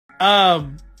All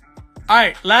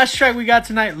right, last track we got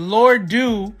tonight, Lord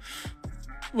Do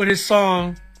with his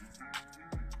song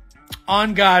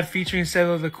On God featuring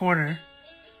Sailor the Corner.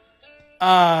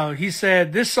 He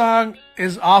said, this song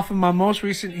is off of my most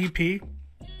recent EP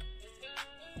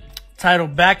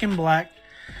titled Back in Black.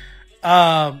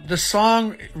 The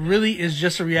song really is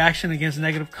just a reaction against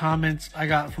negative comments I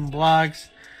got from blogs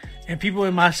and people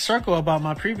in my circle about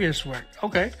my previous work.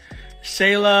 Okay.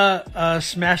 Sayla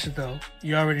smashed it though.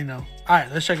 You already know.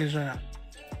 Alright, let's check this right now.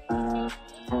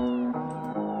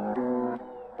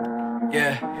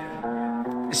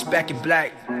 Yeah. It's Back in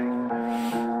Black.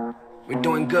 We're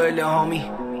doing good, little homie.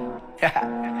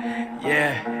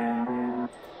 Yeah.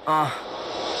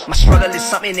 My struggle is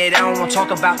something that I don't want to talk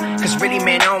about. Cause really,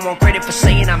 man, I don't want credit for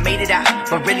saying I made it out.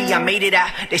 But really, I made it out.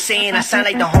 They saying I sound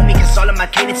like the homie, cause all of my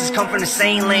cadences come from the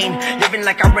same lane. Living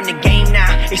like I run the game now.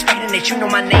 Expecting that you know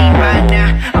my name by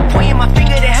now. I'm pointing my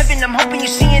finger to heaven, I'm hoping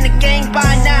you're seeing the gang by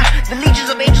now. The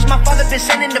legions of angels my father been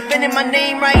sending, defending my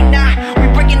name right now. We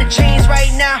breaking the chains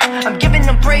right now. I'm giving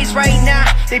them praise right now.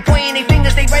 They pointing their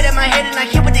fingers, they right at my head, and I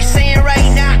hear what they saying right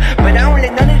now. But I don't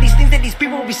let none of these things that these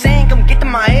people will be saying come get to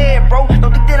my head, bro. Don't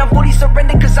think that I'm fully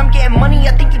surrendered cause I'm getting money,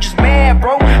 I think you just mad,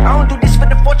 bro. I don't do this for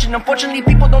the fortune, unfortunately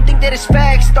people don't think that it's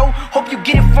facts, though. Hope you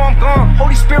get it before I'm gone.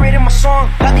 Holy Spirit in my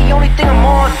song, not the only thing I'm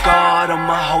on. God, on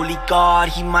my holy God,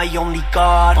 he my only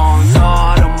God. On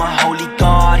God, on my holy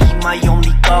God, he my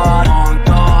only God. On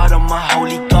God, on my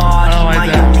holy God, he my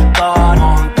only God.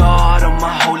 On God, on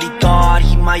my holy God,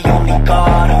 he my only God.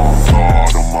 On God,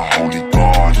 on my holy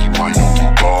God, he my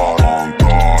only God. On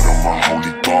God, on my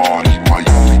holy God, he my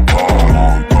only God.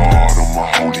 On God, on my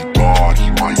holy God, he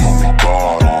my only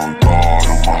God. On God,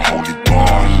 on my holy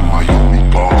God, he my only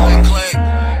God.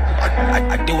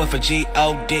 I do it for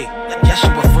G-O-D.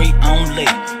 Yeshua free only.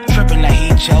 Tripping that he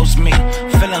chose me.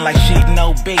 Feeling like she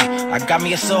no B. I got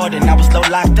me a sword and I was low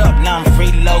locked up. Now I'm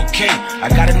free low key. I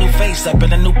got a new face up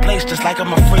in a new place, just like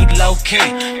I'm a free low key.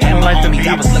 And my homie,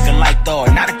 I was looking like Thor.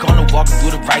 Not a corner walking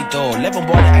through the right door. Living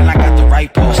boy and I got the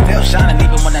right pole. Still shining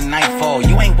even when the night fall.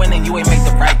 You ain't winning, you ain't make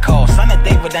the right call. Son of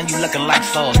David, and you looking like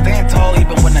Saul. Stand tall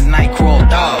even when the night crawl.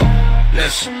 Dog,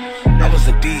 listen, I was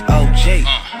a D.O.G.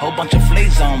 Whole bunch of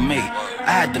fleas on me.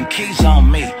 I had them keys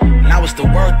on me. Now it's the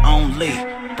word only.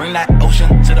 Bring that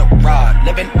ocean to the rod.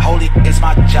 Living holy is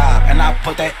my job, and I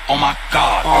put that on my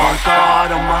God. On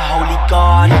God, on my holy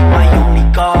God, my only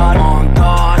God. On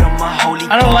God, on my holy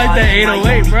God. I don't like that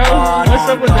 808, bro. What's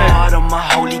up with that? On my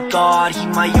holy God, he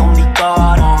my only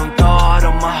God. On God,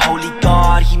 on my holy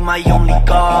God, he my only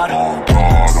God. On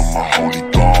God, on my holy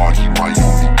God, he my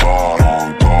only God.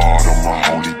 On God, on my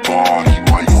holy God, he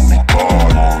my only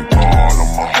God. On God, on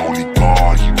my holy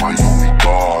God, he my only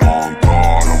God. On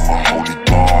God, on my holy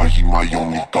God, he my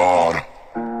only God.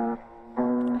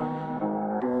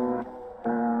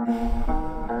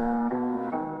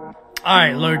 All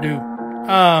right, Lord Do.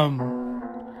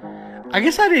 I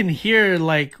guess I didn't hear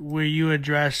like where you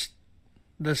addressed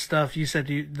the stuff you said.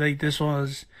 Like this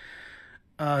was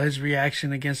his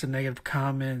reaction against the negative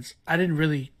comments. I didn't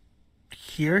really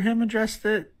hear him address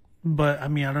it, but I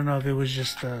mean, I don't know if it was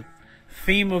just the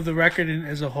theme of the record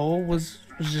as a whole was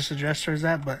just addressed towards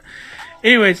that. But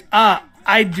anyways,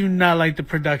 I do not like the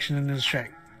production in this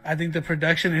track. I think the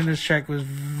production in this track was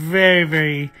very,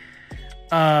 very,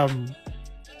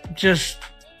 just,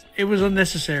 it was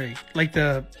unnecessary. Like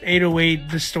the 808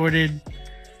 distorted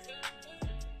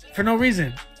for no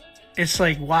reason. It's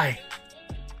like, why?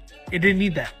 It didn't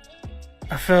need that.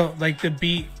 I felt like the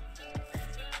beat,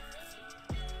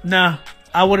 nah,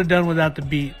 I would have done without the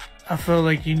beat. I feel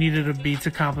like you needed a beat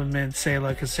to complement Sayla,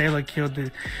 because Sayla killed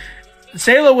it.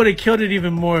 Sayla would have killed it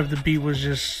even more if the beat was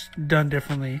just done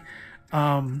differently.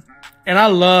 And I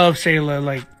love Sayla,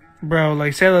 like, bro,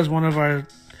 like Sayla's one of our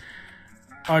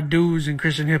dudes in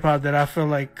Christian hip hop that I feel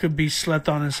like could be slept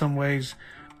on in some ways.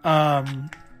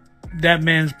 That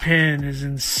man's pen is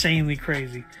insanely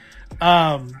crazy.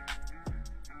 But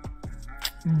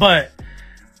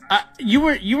you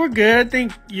were good. I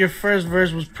think your first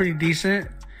verse was pretty decent,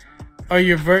 or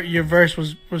your verse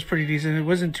was pretty decent. It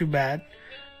wasn't too bad.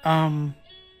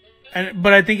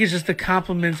 But I think it's just the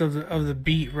compliments of the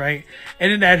beat, right?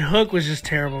 And then that hook was just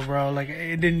terrible, bro. Like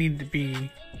it didn't need to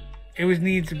be. It was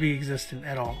need to be existent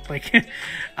at all. Like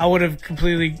I would have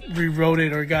completely rewrote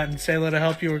it or gotten Sayla to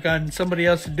help you or gotten somebody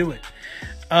else to do it.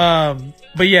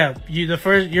 But yeah,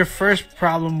 your first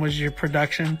problem was your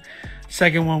production.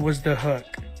 Second one was the hook.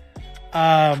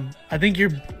 I think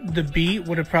the beat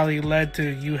would have probably led to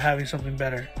you having something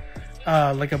better.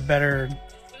 Like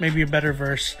maybe a better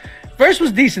verse. Verse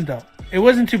was decent though. It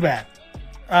wasn't too bad.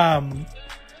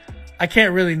 I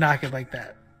can't really knock it like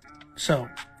that. So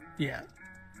Yeah.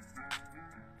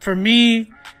 For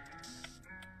me,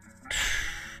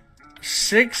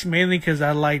 6, mainly because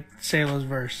I liked Salo's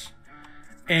verse.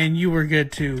 And You Were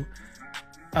Good too.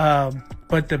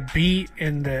 But the beat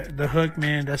and the hook,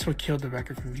 man, that's what killed the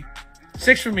record for me.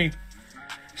 6 for me.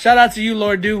 Shout out to you,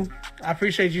 Lord Do. I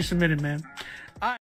appreciate you submitting, man.